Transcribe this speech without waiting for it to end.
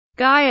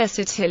Gaius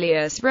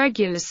Atilius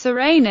Regulus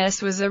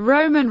Serranus was a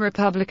Roman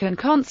Republican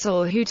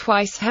consul who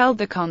twice held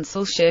the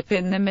consulship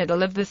in the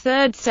middle of the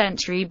 3rd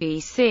century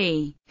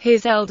BC.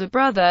 His elder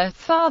brother,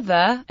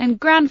 father, and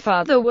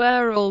grandfather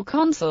were all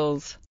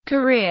consuls.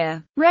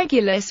 Career: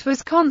 Regulus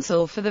was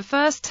consul for the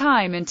first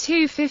time in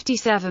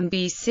 257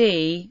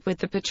 BC, with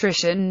the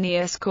patrician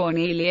Gnaeus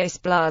Cornelius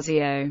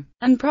Blasio,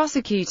 and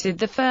prosecuted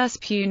the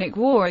First Punic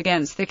War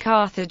against the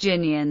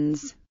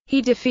Carthaginians.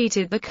 He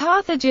defeated the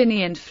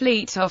Carthaginian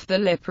fleet off the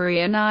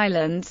Liparian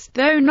Islands,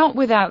 though not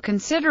without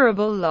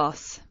considerable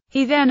loss.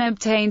 He then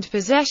obtained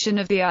possession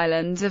of the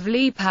islands of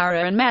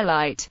Lipara and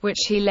Melite, which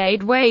he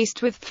laid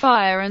waste with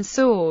fire and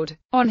sword.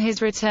 On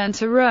his return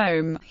to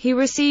Rome, he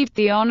received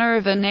the honor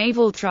of a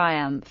naval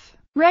triumph.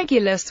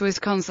 Regulus was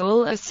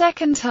consul a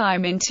second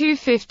time in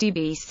 250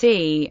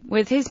 BC,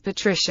 with his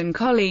patrician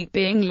colleague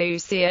being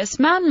Lucius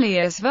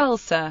Manlius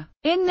Vulsa.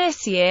 In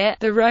this year,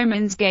 the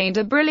Romans gained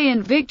a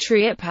brilliant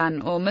victory at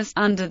Panormus,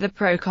 under the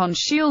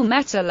proconsul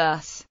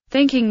Metellus.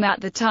 Thinking that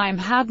the time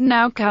had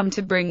now come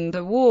to bring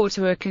the war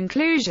to a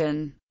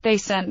conclusion, they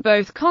sent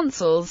both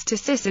consuls to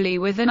Sicily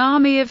with an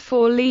army of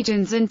 4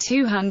 legions and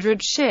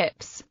 200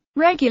 ships.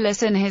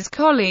 Regulus and his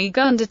colleague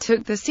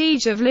undertook the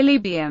siege of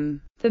Lilybaeum,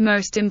 the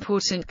most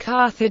important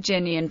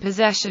Carthaginian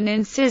possession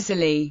in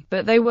Sicily,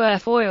 but they were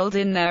foiled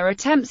in their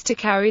attempts to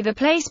carry the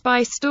place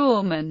by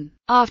storm and,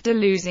 after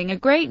losing a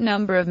great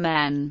number of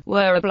men,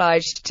 were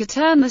obliged to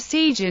turn the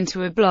siege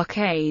into a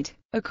blockade.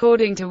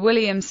 According to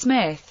William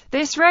Smith,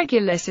 this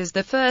Regulus is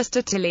the first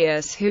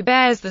Atilius who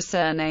bears the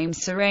surname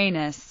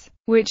Serranus,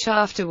 which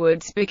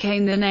afterwards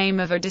became the name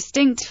of a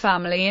distinct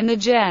family in the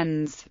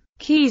gens.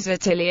 Gaius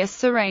Atilius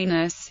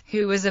Serranus,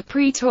 who was a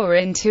praetor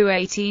in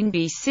 218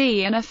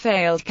 BC and a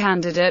failed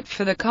candidate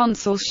for the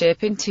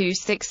consulship in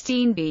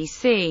 216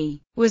 BC,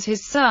 was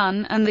his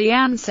son, and the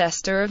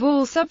ancestor of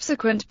all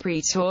subsequent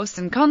praetors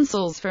and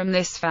consuls from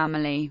this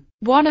family.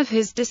 One of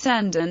his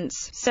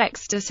descendants,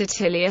 Sextus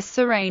Atilius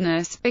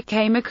Serranus,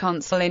 became a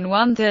consul in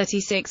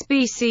 136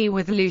 BC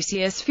with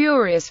Lucius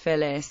Furius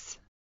Philus.